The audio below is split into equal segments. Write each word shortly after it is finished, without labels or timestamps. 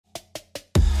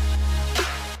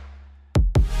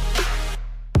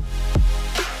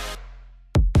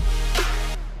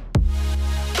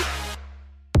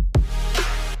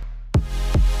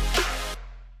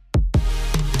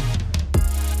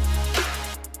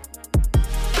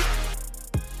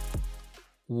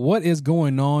What is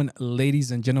going on, ladies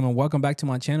and gentlemen? Welcome back to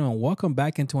my channel and welcome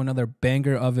back into another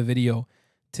banger of a video.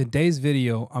 Today's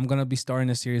video, I'm going to be starting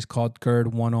a series called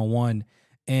Gerd 101,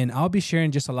 and I'll be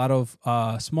sharing just a lot of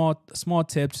small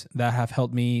tips that have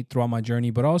helped me throughout my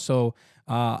journey, but also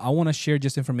I want to share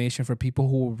just information for people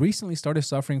who recently started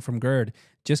suffering from Gerd,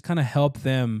 just kind of help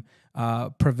them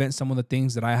prevent some of the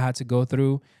things that I had to go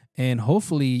through, and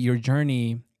hopefully your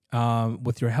journey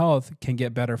with your health can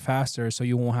get better faster so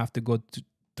you won't have to go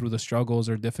through the struggles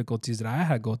or difficulties that I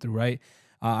had to go through, right?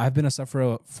 I've been a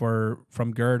sufferer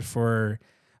from Gerd for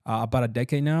about a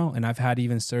decade now, and I've had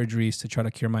even surgeries to try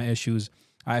to cure my issues.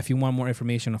 If you want more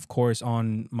information, of course,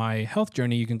 on my health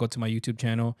journey, you can go to my YouTube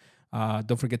channel.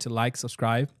 Don't forget to like,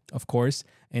 subscribe, of course,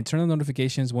 and turn on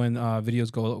notifications when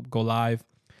videos go live.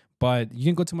 But you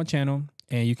can go to my channel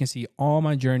and you can see all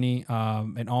my journey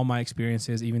and all my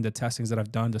experiences, even the testings that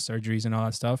I've done, the surgeries and all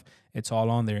that stuff. It's all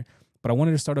on there. But I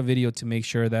wanted to start a video to make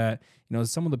sure that, you know,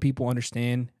 some of the people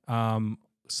understand some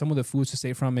of the foods to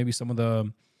stay from, maybe some of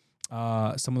the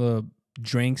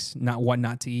drinks, what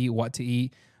not to eat, what to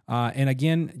eat. And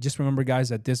again, just remember, guys,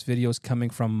 that this video is coming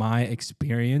from my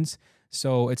experience.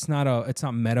 So it's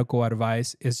not medical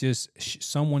advice. It's just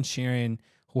someone sharing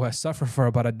who has suffered for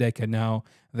about a decade now,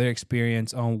 their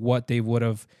experience on what they would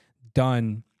have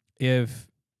done if,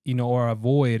 you know, or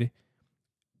avoid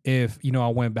if, you know, I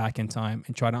went back in time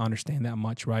and try to understand that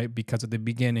much, right? Because at the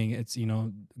beginning, it's, you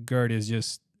know, Gerd is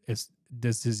just, it's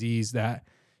this disease that,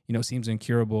 you know, seems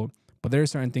incurable, but there are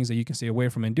certain things that you can stay away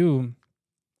from and do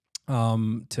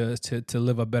to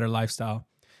live a better lifestyle.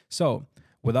 So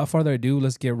without further ado,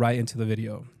 let's get right into the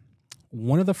video.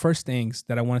 One of the first things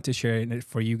that I wanted to share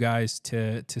for you guys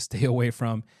to stay away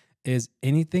from is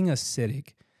anything acidic.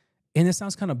 And it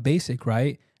sounds kind of basic,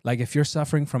 right? Like if you're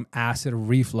suffering from acid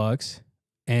reflux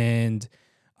and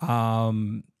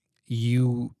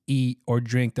you eat or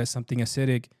drink that's something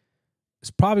acidic,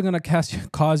 it's probably going to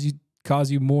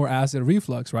cause you more acid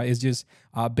reflux, right? It's just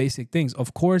basic things.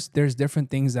 Of course, there's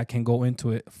different things that can go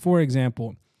into it. For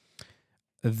example,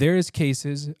 there's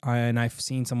cases, and I've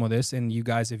seen some of this, and you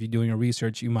guys, if you're doing your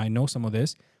research, you might know some of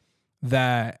this,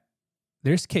 that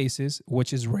there's cases,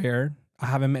 which is rare. I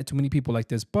haven't met too many people like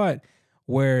this, but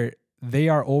where they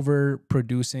are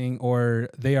overproducing, or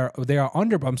they are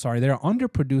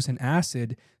underproducing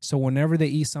acid. So whenever they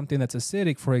eat something that's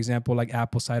acidic, for example, like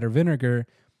apple cider vinegar,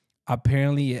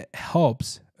 apparently it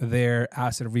helps their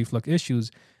acid reflux issues.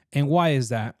 And why is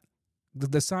that?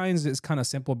 The science is kind of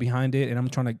simple behind it, and I'm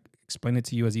trying to explain it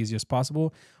to you as easy as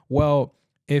possible. Well,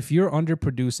 if you're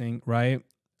underproducing, right,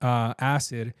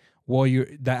 acid, well,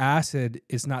 the acid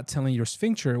is not telling your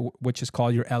sphincter, which is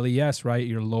called your LES, right,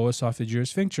 your lower esophageal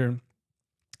sphincter,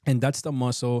 and that's the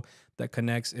muscle that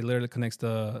connects. It literally connects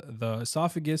the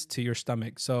esophagus to your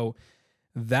stomach. So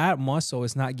that muscle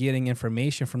is not getting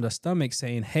information from the stomach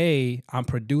saying, "Hey, I'm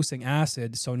producing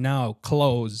acid, so now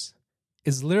close."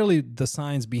 It's literally the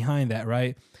science behind that,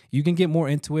 right? You can get more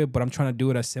into it, but I'm trying to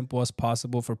do it as simple as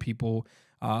possible for people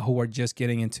who are just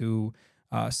getting into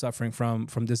suffering from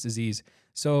this disease.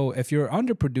 So if you're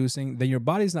underproducing, then your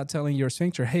body's not telling your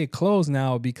sphincter, "Hey, close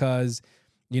now," because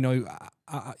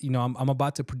I'm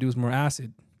about to produce more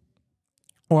acid,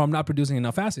 or I'm not producing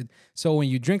enough acid. So when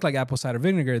you drink like apple cider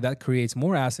vinegar, that creates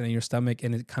more acid in your stomach,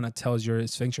 and it kind of tells your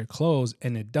sphincter close,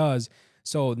 and it does.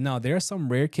 So now there are some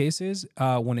rare cases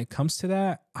when it comes to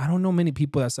that. I don't know many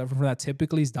people that suffer from that.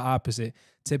 Typically, it's the opposite.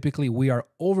 Typically, we are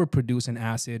overproducing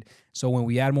acid. So when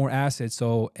we add more acid,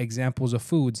 so examples of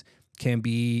foods can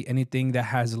be anything that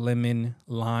has lemon,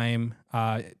 lime,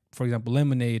 for example,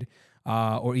 lemonade,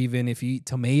 or even if you eat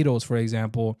tomatoes, for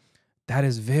example, that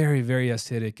is very, very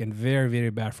acidic and very, very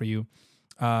bad for you.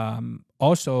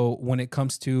 Also, when it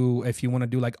comes to if you want to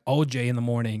do like OJ in the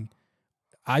morning,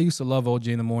 I used to love OJ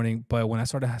in the morning, but when I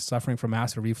started suffering from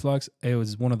acid reflux, it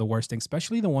was one of the worst things,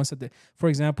 especially the ones that for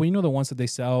example, you know, the ones that they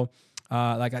sell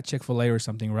like at Chick-fil-A or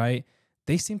something, right?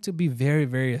 They seem to be very,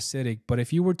 very acidic. But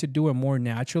if you were to do it more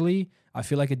naturally, I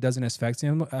feel like it doesn't affect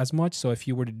them as much. So if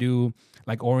you were to do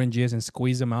like oranges and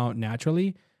squeeze them out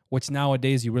naturally, which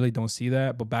nowadays you really don't see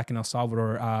that, but back in El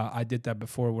Salvador, I did that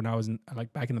before when I was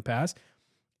back in the past,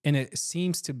 and it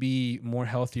seems to be more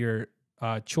healthier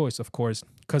choice, of course,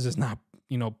 because it's not,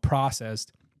 you know,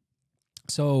 processed.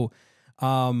 So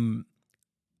a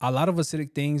lot of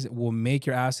acidic things will make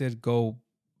your acid go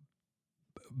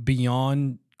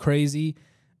beyond crazy.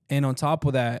 And on top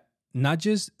of that, not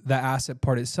just the acid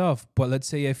part itself, but let's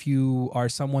say if you are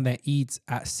someone that eats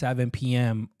at 7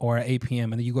 p.m. or at 8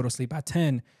 p.m. and then you go to sleep at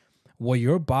 10, well,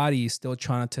 your body is still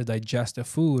trying to digest the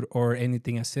food or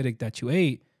anything acidic that you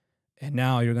ate. And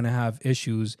now you're going to have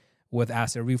issues with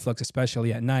acid reflux,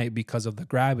 especially at night because of the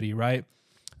gravity, right?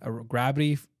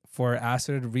 Gravity for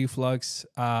acid reflux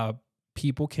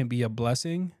people can be a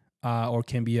blessing or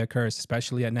can be a curse,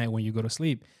 especially at night when you go to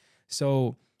sleep.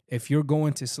 So if you're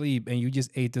going to sleep and you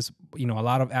just ate this, a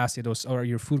lot of acid, or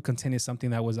your food contained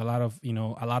something that was a lot of,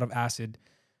 a lot of acid,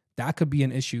 that could be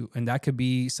an issue. And that could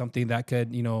be something that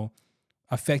could,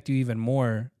 affect you even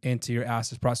more into your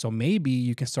acid process. So maybe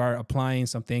you can start applying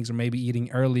some things, or maybe eating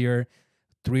earlier,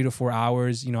 3 to 4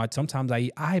 hours. Sometimes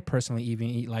I personally even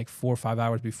eat like 4 or 5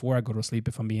 hours before I go to sleep,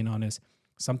 if I'm being honest.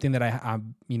 Something that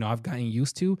I've gotten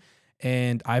used to.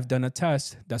 And I've done a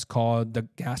test that's called the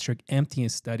gastric emptying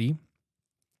study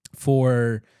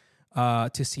for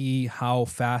to see how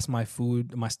fast my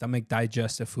stomach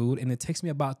digests the food. And it takes me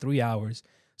about 3 hours.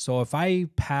 So if I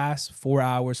pass 4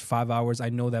 hours, 5 hours, I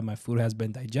know that my food has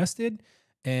been digested.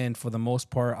 And for the most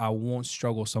part, I won't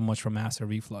struggle so much from acid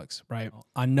reflux, right?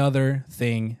 Another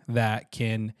thing that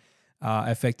can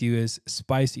affect you is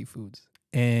spicy foods.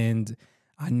 And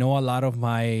I know a lot of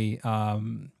my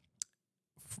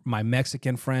my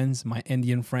Mexican friends, my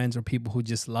Indian friends, or people who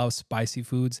just love spicy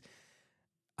foods.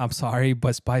 I'm sorry,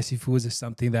 but spicy foods is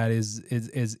something that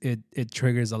it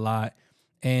triggers a lot.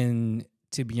 And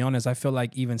to be honest, I feel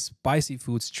like even spicy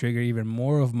foods trigger even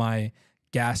more of my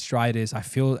gastritis. I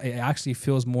feel it actually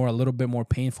feels a little bit more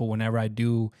painful whenever I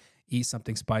do eat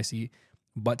something spicy.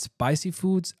 But spicy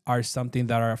foods are something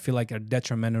that I feel like are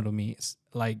detrimental to me. It's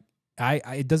like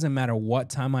it doesn't matter what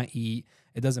time I eat,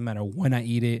 it doesn't matter when I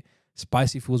eat it.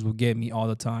 Spicy foods will get me all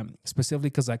the time, specifically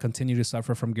because I continue to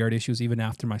suffer from Gerd issues even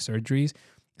after my surgeries.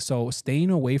 So staying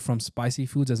away from spicy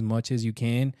foods as much as you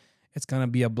can, it's gonna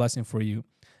be a blessing for you.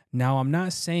 Now, I'm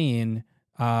not saying,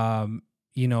 don't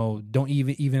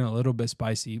even a little bit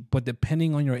spicy, but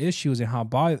depending on your issues and how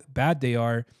bad they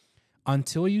are,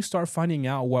 until you start finding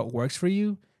out what works for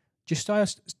you, just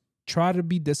try to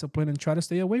be disciplined and try to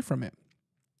stay away from it.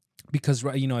 Because,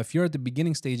 if you're at the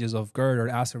beginning stages of GERD or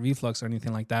acid reflux or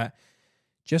anything like that,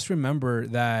 just remember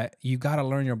that you got to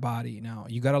learn your body now.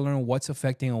 You got to learn what's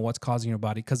affecting and what's causing your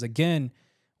body. Because again,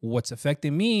 what's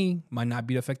affecting me might not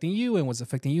be affecting you, and what's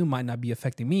affecting you might not be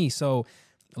affecting me. So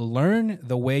learn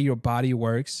the way your body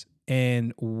works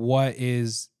and what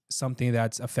is something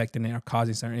that's affecting it or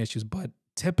causing certain issues. But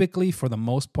typically, for the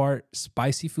most part,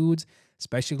 spicy foods,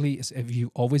 especially if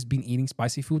you've always been eating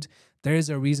spicy foods, there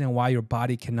is a reason why your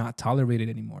body cannot tolerate it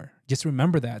anymore. Just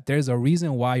remember that. There's a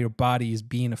reason why your body is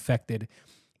being affected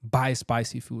by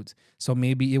spicy foods. So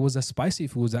maybe it was the spicy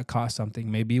foods that caused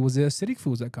something. Maybe it was the acidic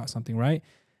foods that caused something, right?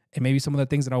 And maybe some of the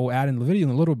things that I will add in the video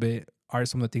in a little bit are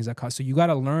some of the things that cause. So you got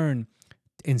to learn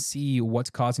and see what's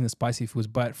causing the spicy foods.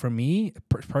 But for me,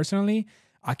 personally,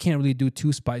 I can't really do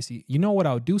too spicy. You know what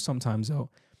I'll do sometimes though?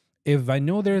 If I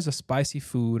know there's a spicy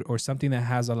food or something that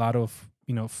has a lot of,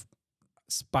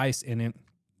 spice in it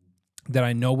that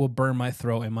I know will burn my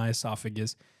throat and my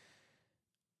esophagus,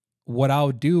 what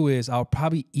I'll do is I'll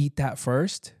probably eat that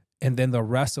first and then the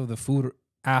rest of the food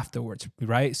afterwards,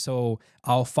 right? So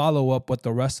I'll follow up with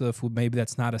the rest of the food, maybe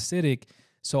that's not acidic.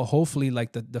 So hopefully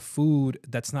like the food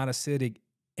that's not acidic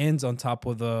ends on top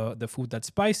of the food that's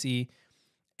spicy.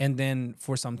 And then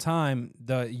for some time,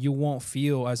 you won't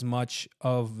feel as much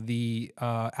of the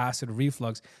acid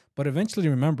reflux. But eventually,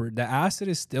 remember, the acid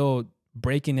is still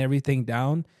breaking everything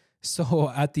down.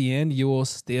 So at the end, you will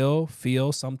still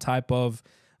feel some type of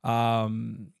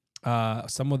some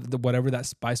of the whatever that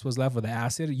spice was left with the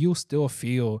acid. You'll still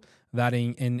feel that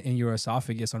in your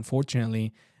esophagus.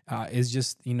 Unfortunately, it's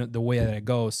just the way that it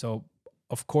goes. So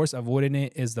of course, avoiding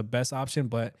it is the best option,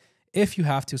 but if you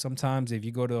have to, sometimes if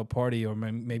you go to a party or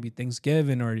maybe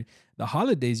Thanksgiving or the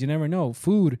holidays, you never know.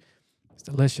 Food is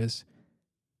delicious.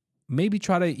 Maybe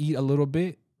try to eat a little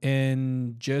bit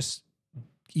and just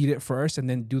eat it first, and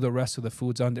then do the rest of the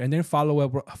foods under, and then follow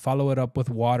it up with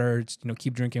water.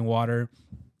 Keep drinking water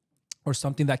or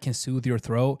something that can soothe your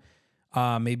throat.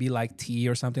 Maybe like tea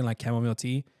or something like chamomile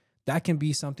tea. That can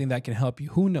be something that can help you.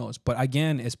 Who knows? But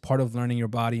again, it's part of learning your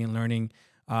body and learning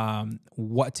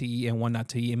what to eat and what not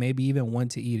to eat, and maybe even when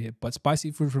to eat it. But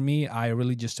spicy food for me, I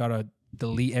really just try to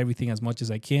delete everything as much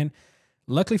as I can.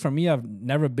 Luckily for me, I've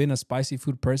never been a spicy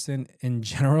food person in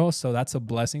general, so that's a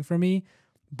blessing for me.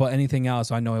 But anything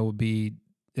else, I know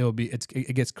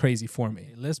it gets crazy for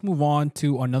me. Let's move on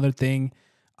to another thing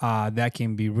that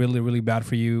can be really, really bad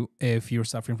for you if you're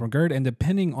suffering from GERD, and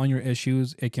depending on your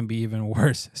issues, it can be even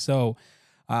worse. So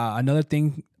other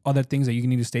things that you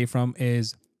need to stay from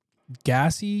is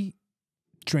gassy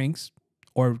drinks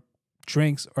or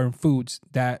foods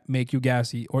that make you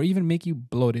gassy or even make you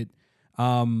bloated.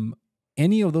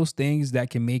 any of those things that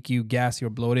can make you gassy or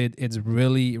bloated, it's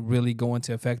really, really going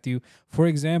to affect you. For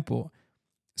example,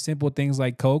 simple things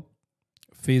like Coke,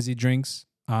 fizzy drinks,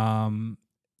 even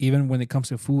when it comes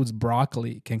to foods,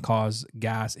 broccoli can cause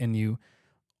gas in you.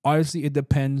 Obviously, it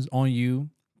depends on you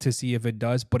to see if it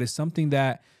does, but it's something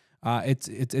that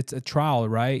it's a trial,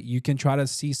 right? You can try to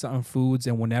see certain foods,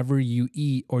 and whenever you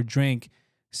eat or drink,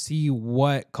 see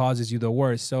what causes you the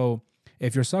worst. So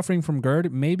if you're suffering from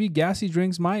GERD, maybe gassy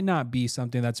drinks might not be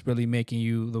something that's really making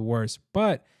you the worst.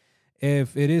 But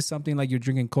if it is something like you're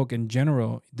drinking Coke in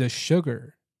general, the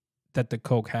sugar that the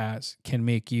Coke has can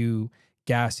make you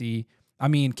gassy. I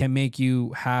mean, can make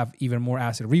you have even more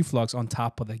acid reflux on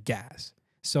top of the gas.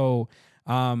 So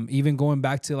even going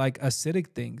back to like acidic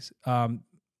things, fuck,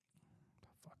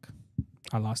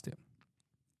 I lost it.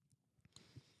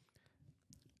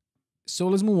 So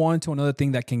let's move on to another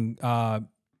thing that can.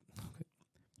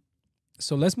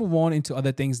 So let's move on into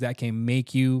other things that can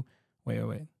make you.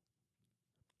 Wait.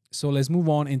 So let's move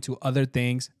on into other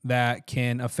things that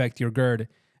can affect your GERD.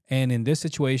 And in this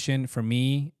situation, for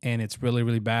me, and it's really,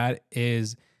 really bad,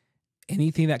 is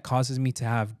anything that causes me to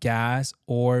have gas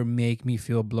or make me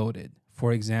feel bloated.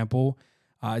 For example,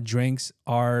 drinks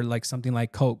are like something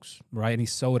like Cokes, right? Any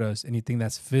sodas, anything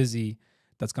that's fizzy,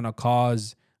 that's gonna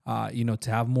cause, to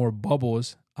have more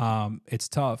bubbles. It's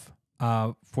tough.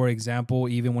 For example,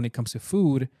 even when it comes to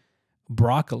food,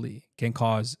 broccoli can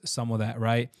cause some of that,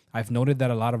 right? I've noted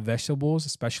that a lot of vegetables,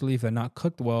 especially if they're not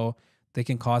cooked well, they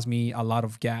can cause me a lot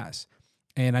of gas.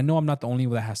 And I know I'm not the only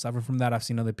one that has suffered from that. I've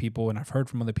seen other people and I've heard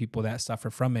from other people that suffer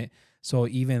from it. So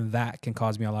even that can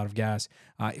cause me a lot of gas.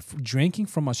 If drinking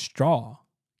from a straw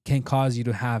can cause you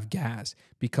to have gas,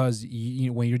 because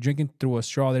when you're drinking through a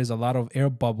straw, there's a lot of air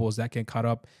bubbles that can cut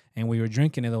up. And when you're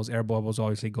drinking it, those air bubbles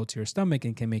obviously go to your stomach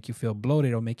and can make you feel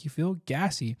bloated or make you feel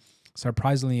gassy,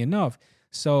 surprisingly enough.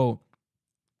 So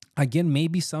again,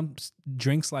 maybe some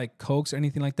drinks like Cokes or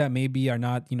anything like that maybe are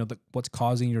not, what's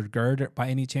causing your GERD by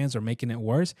any chance or making it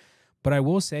worse. But I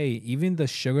will say, even the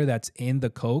sugar that's in the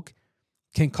Coke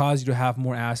can cause you to have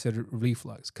more acid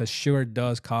reflux, because sugar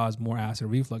does cause more acid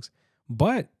reflux.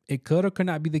 But it could or could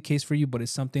not be the case for you, but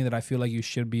it's something that I feel like you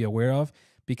should be aware of,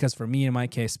 because for me, in my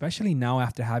case, especially now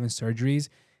after having surgeries,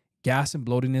 gas and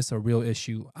bloatiness are a real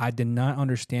issue. I did not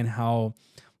understand how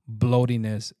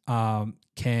bloatiness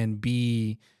can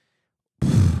be,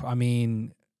 I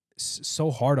mean, so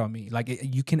hard on me. Like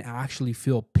you can actually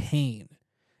feel pain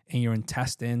in your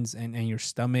intestines and your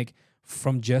stomach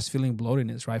from just feeling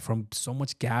bloatedness, right? From so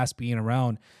much gas being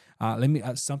around.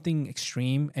 Something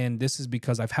extreme, and this is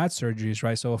because I've had surgeries,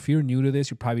 right? So if you're new to this,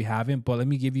 you probably haven't, but let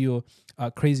me give you a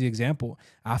crazy example.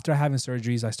 After having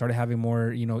surgeries, I started having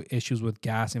more, issues with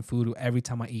gas and food every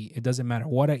time I eat. It doesn't matter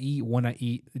what I eat, when I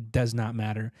eat, it does not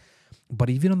matter.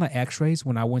 But even on the x-rays,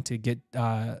 when I went to get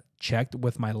checked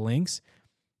with my links,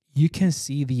 you can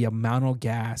see the amount of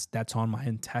gas that's on my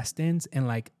intestines and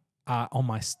on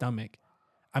my stomach.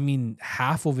 I mean,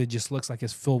 half of it just looks like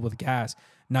it's filled with gas.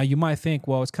 Now you might think,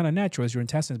 well, it's kind of natural, it's your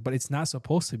intestines, but it's not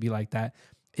supposed to be like that.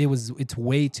 It's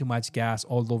way too much gas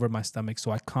all over my stomach.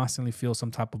 So I constantly feel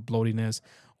some type of bloatiness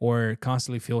or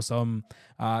constantly feel some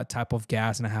type of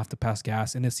gas, and I have to pass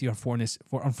gas. And it's the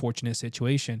unfortunate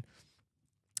situation.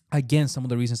 Again, some of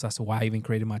the reasons as to why I even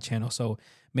created my channel. So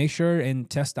make sure and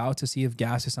test out to see if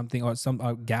gas is something, or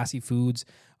some gassy foods,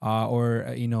 or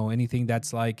anything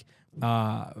that's like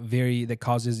that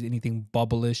causes anything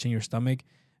bubblish in your stomach.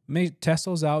 Test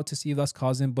those out to see if that's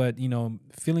causing. But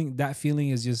feeling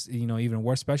is just even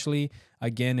worse. Especially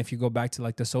again, if you go back to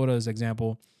like the sodas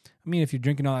example. I mean, if you're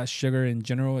drinking all that sugar in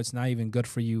general, it's not even good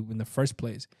for you in the first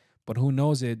place. But who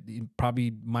knows? It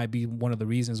probably might be one of the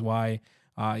reasons why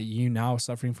you now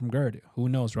suffering from GERD. Who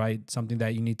knows, right? Something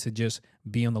that you need to just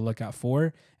be on the lookout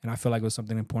for. And I feel like it was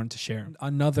something important to share.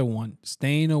 Another one,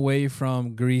 staying away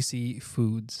from greasy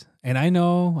foods. And I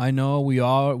know we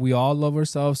all love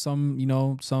ourselves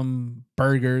some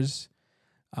burgers,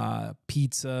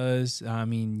 pizzas. I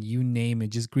mean, you name it,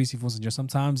 just greasy foods. And just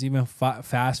sometimes even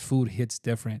fast food hits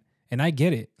different. And I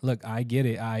get it. Look, I get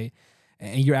it.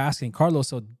 And you're asking, Carlos,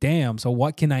 so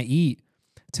what can I eat?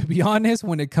 To be honest,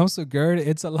 when it comes to GERD,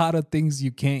 it's a lot of things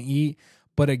you can't eat.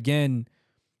 But again,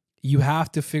 you have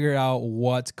to figure out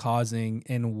what's causing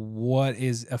and what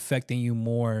is affecting you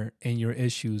more in your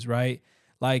issues, right?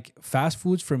 Like fast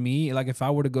foods for me, like if I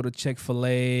were to go to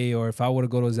Chick-fil-A or if I were to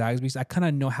go to Zaxby's, I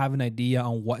kind of have an idea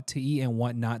on what to eat and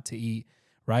what not to eat,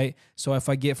 right? So if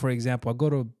I get, for example, I go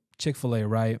to Chick-fil-A,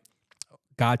 right?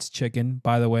 God's chicken,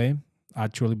 by the way. I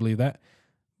truly believe that.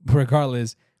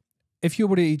 Regardless, if you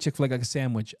were to eat Chick-fil-A like a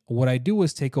sandwich, what I do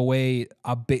is take away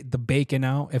the bacon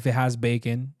out if it has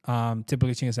bacon.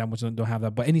 Typically chicken sandwiches don't have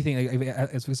that, but anything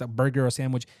if it's a burger or a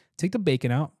sandwich, take the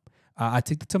bacon out. I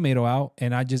take the tomato out,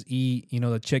 and I just eat,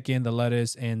 the chicken, the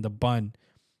lettuce, and the bun,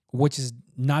 which is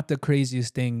not the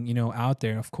craziest thing, out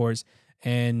there, of course.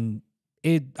 And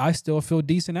I still feel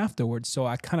decent afterwards. So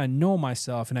I kind of know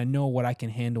myself, and I know what I can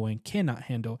handle and cannot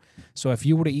handle. So if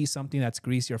you were to eat something that's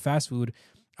greasy or fast food,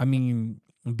 I mean,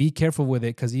 be careful with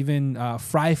it, because even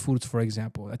fried foods, for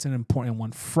example, that's an important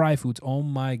one. Fried foods, oh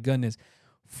my goodness.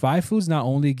 Fried foods not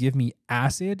only give me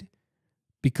acid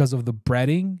because of the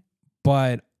breading,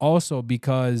 but also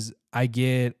because I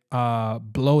get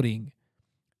bloating.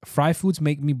 Fried foods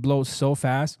make me bloat so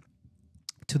fast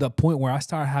to the point where I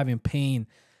start having pain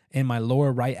in my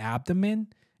lower right abdomen,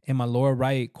 in my lower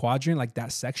right quadrant, like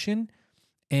that section.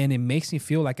 And it makes me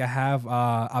feel like I have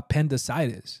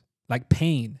appendicitis, like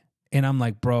pain. And I'm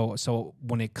like, bro, so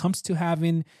when it comes to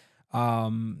having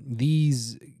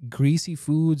these greasy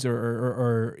foods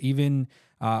or even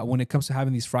when it comes to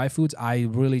having these fried foods, I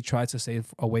really try to stay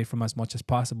away from as much as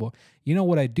possible. You know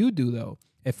what I do though?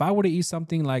 If I were to eat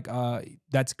something like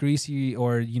that's greasy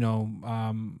or,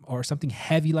 or something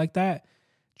heavy like that,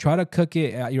 try to cook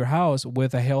it at your house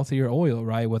with a healthier oil,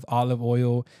 right? With olive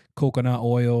oil, coconut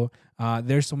oil.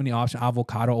 There's so many options.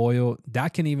 Avocado oil.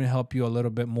 That can even help you a little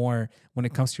bit more when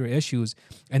it comes to your issues.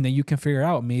 And then you can figure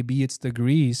out maybe it's the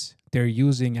grease they're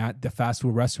using at the fast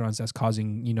food restaurants that's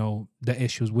causing, the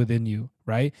issues within you,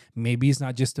 right? Maybe it's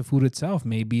not just the food itself.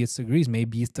 Maybe it's the grease.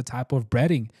 Maybe it's the type of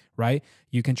breading, right?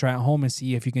 You can try at home and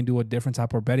see if you can do a different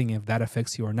type of breading, if that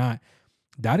affects you or not.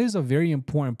 That is a very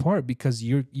important part, because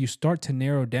you start to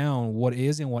narrow down what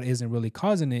is and what isn't really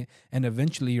causing it. And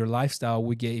eventually your lifestyle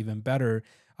will get even better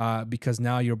because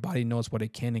now your body knows what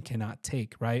it can and cannot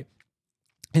take, right?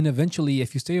 And eventually,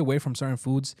 if you stay away from certain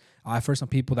foods, I've heard some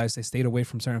people that say stayed away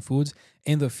from certain foods,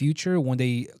 in the future, when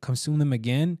they consume them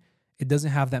again, it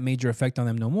doesn't have that major effect on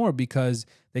them no more, because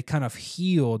they kind of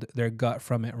healed their gut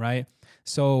from it, right?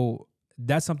 So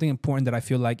that's something important that I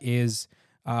feel like is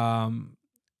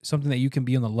something that you can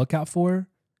be on the lookout for,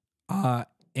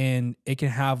 and it can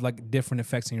have like different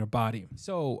effects in your body.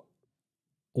 So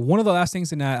one of the last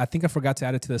things, and I think I forgot to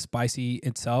add it to the spicy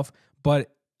itself,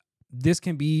 but this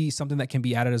can be something that can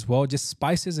be added as well. Just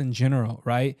spices in general,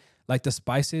 right? Like the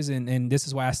spices, and this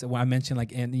is why I said, when I mentioned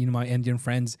like, and my Indian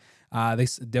friends,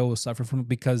 they will suffer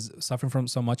from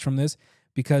so much from this,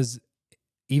 because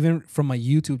even from my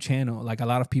YouTube channel, like a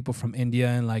lot of people from India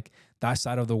and like that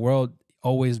side of the world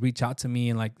always reach out to me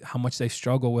and like how much they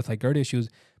struggle with like Gerd issues,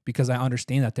 because I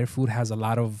understand that their food has a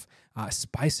lot of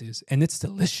spices and it's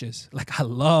delicious. Like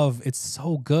it's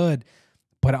so good.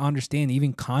 But I understand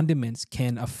even condiments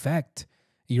can affect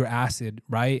your acid,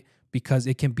 right? Because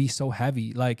it can be so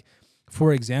heavy. Like,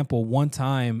 for example, one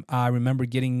time I remember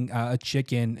getting a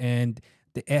chicken and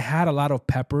it had a lot of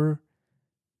pepper,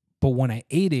 but when I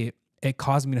ate it, it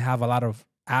caused me to have a lot of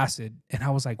acid. And I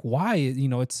was like, why?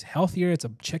 It's healthier. It's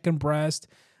a chicken breast.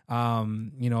 It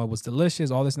was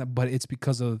delicious, all this and that, but it's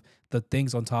because of the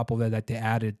things on top of it that they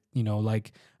added,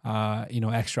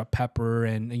 extra pepper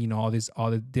and, all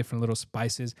the different little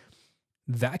spices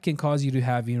that can cause you to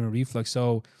have urinary reflux.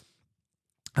 So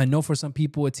I know for some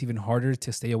people it's even harder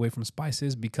to stay away from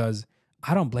spices, because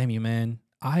I don't blame you, man.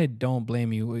 I don't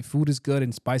blame you. If food is good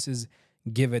and spices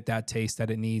give it that taste that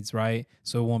it needs, right?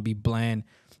 So it won't be bland.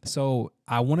 So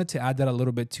I wanted to add that a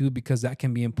little bit too, because that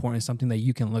can be important, something that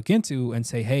you can look into and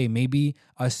say, hey, maybe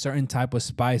a certain type of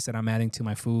spice that I'm adding to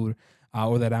my food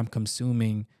or that I'm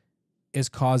consuming is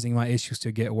causing my issues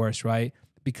to get worse, right?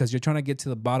 Because you're trying to get to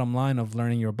the bottom line of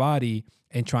learning your body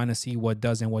and trying to see what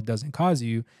does and what doesn't cause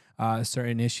you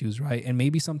certain issues, right? And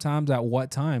maybe sometimes at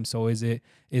what time. So is it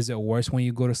worse when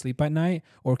you go to sleep at night,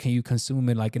 or can you consume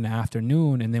it like in the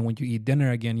afternoon, and then when you eat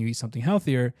dinner again, you eat something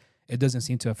healthier, it doesn't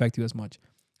seem to affect you as much.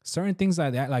 Certain things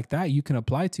like that you can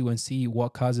apply to and see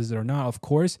what causes it or not. Of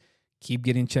course, keep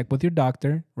getting checked with your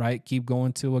doctor, right? Keep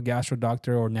going to a gastro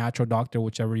doctor or natural doctor,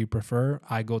 whichever you prefer.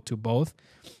 I go to both,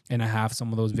 and I have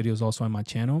some of those videos also on my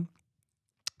channel.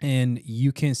 And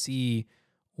you can see,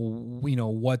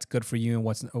 what's good for you and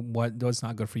what's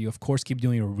not good for you. Of course, keep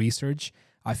doing your research.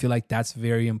 I feel like that's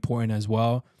very important as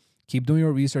well. Keep doing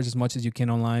your research as much as you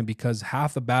can online, because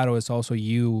half the battle is also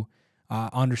you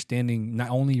understanding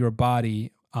not only your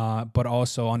body, but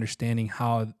also understanding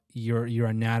how your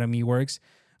anatomy works,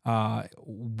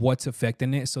 what's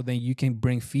affecting it, so then you can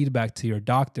bring feedback to your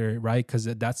doctor, right? Because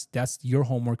that's your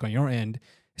homework on your end,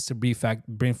 is to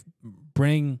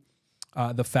bring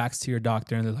the facts to your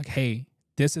doctor, and they're like, hey,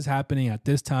 this is happening at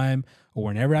this time, or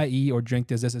whenever I eat or drink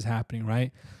this is happening,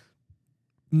 right?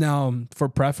 Now, for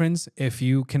preference, if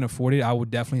you can afford it, I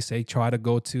would definitely say try to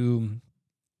go to,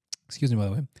 excuse me, by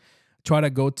the way, try to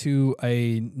go to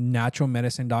a natural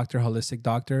medicine doctor, holistic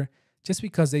doctor, just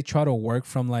because they try to work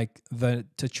from like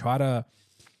to try to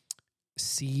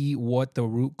see what the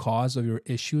root cause of your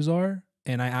issues are.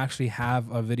 And I actually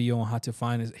have a video on how to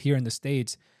find here in the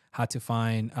States, how to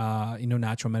find,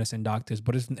 natural medicine doctors.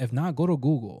 But if not, go to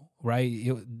Google, right?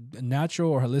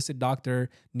 Natural or holistic doctor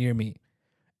near me.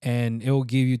 And it will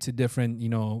give you to different,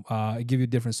 give you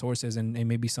different sources and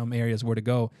maybe some areas where to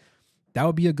go. That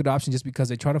would be a good option just because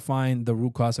they try to find the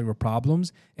root cause of your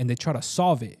problems and they try to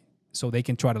solve it. So they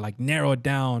can try to like narrow it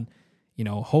down.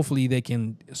 Hopefully they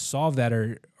can solve that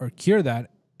or cure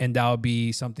that. And that would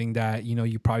be something that,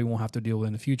 you probably won't have to deal with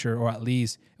in the future, or at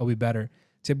least it'll be better.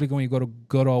 Typically when you go to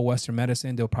good old Western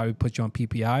medicine, they'll probably put you on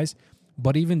PPIs.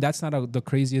 But even that's not the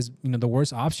craziest, the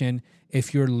worst option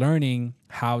if you're learning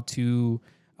how to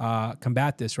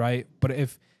combat this, right? But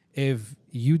if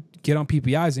you get on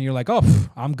PPIs and you're like, oh,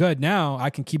 I'm good now, I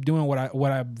can keep doing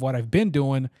what I've been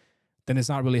doing, then it's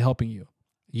not really helping you.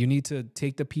 You need to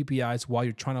take the PPIs while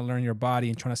you're trying to learn your body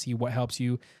and trying to see what helps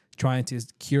you, trying to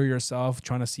cure yourself,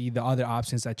 trying to see the other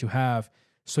options that you have,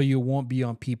 so you won't be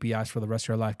on PPIs for the rest of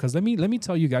your life. Because let me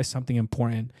tell you guys something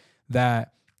important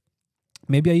that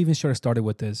maybe I even should have started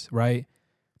with this, right?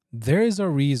 There is a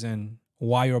reason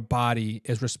why your body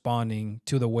is responding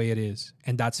to the way it is,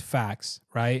 and that's facts,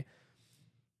 right?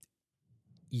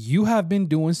 You have been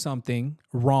doing something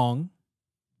wrong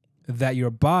that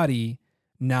your body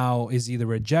now is either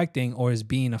rejecting or is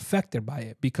being affected by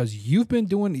it, because you've been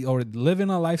doing or living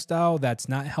a lifestyle that's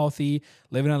not healthy,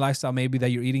 living a lifestyle maybe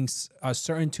that you're eating a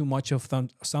certain too much of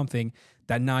something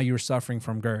that now you're suffering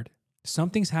from GERD.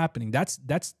 Something's happening. That's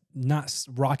not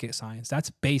rocket science.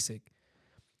 That's basic.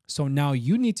 So now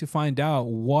you need to find out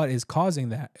what is causing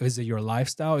that. Is it your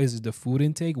lifestyle? Is it the food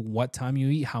intake? What time you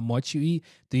eat? How much you eat?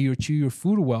 Do you chew your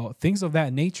food well? Things of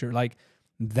that nature. Like,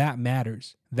 that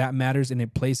matters. That matters, and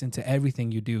it plays into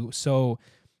everything you do. So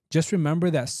just remember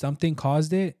that something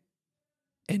caused it,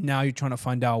 and now you're trying to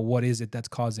find out what is it that's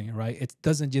causing it, right? It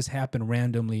doesn't just happen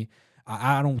randomly.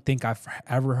 I don't think I've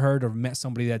ever heard or met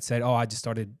somebody that said, oh, I just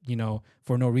started,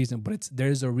 for no reason. But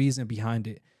there's a reason behind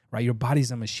it, right? Your body's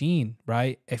a machine,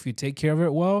 right? If you take care of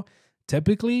it well,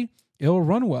 typically it'll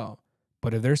run well.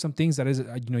 But if there's some things that is,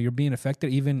 you're being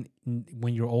affected even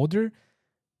when you're older,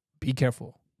 be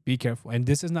careful. Be careful. And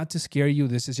this is not to scare you.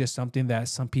 This is just something that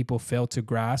some people fail to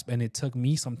grasp. And it took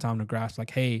me some time to grasp, like,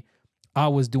 hey, I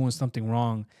was doing something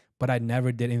wrong, but I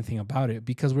never did anything about it,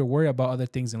 because we're worried about other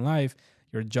things in life,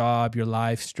 your job, your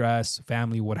life, stress,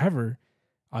 family, whatever,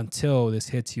 until this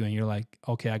hits you and you're like,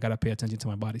 okay, I got to pay attention to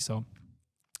my body. So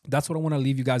that's what I want to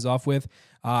leave you guys off with.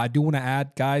 I do want to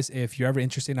add, guys, if you're ever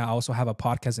interested, I also have a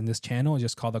podcast in this channel,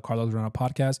 just called the Carlos Verona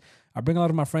Podcast. I bring a lot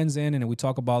of my friends in and we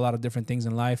talk about a lot of different things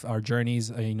in life, our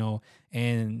journeys,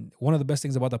 and one of the best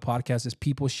things about the podcast is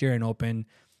people sharing open,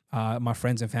 my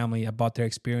friends and family, about their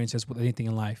experiences with anything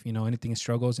in life, anything in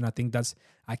struggles. And I think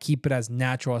I keep it as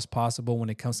natural as possible when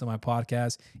it comes to my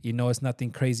podcast. It's nothing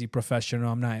crazy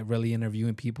professional. I'm not really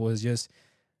interviewing people. It's just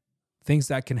things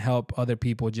that can help other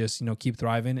people just, keep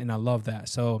thriving. And I love that.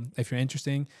 So if you're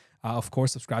interested, of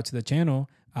course, subscribe to the channel.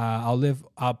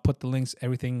 I'll put the links,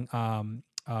 everything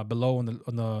below on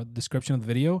the description of the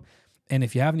video. And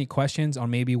if you have any questions on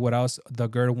maybe what else the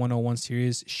Gerd 101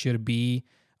 series should be,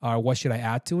 or what should I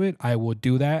add to it, I will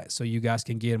do that so you guys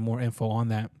can get more info on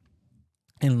that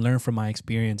and learn from my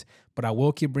experience. But I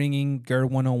will keep bringing Gerd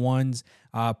 101s,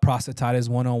 prostatitis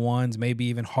 101s, maybe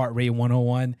even heart rate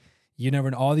 101. You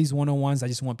never know, all these 101s. I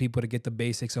just want people to get the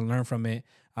basics and learn from it,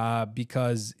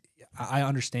 because I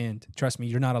understand. Trust me,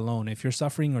 you're not alone. If you're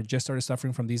suffering or just started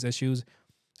suffering from these issues,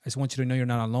 I just want you to know you're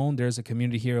not alone. There's a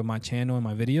community here on my channel and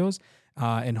my videos,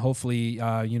 and hopefully,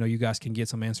 you guys can get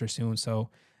some answers soon.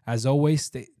 So as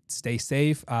always, stay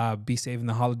safe. Be safe in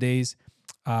the holidays.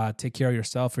 Take care of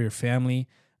yourself or your family,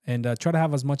 and try to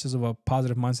have as much of a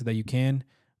positive mindset that you can,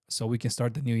 so we can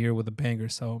start the new year with a banger.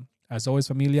 So as always,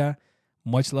 familia,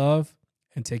 much love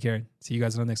and take care. See you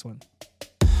guys on the next one.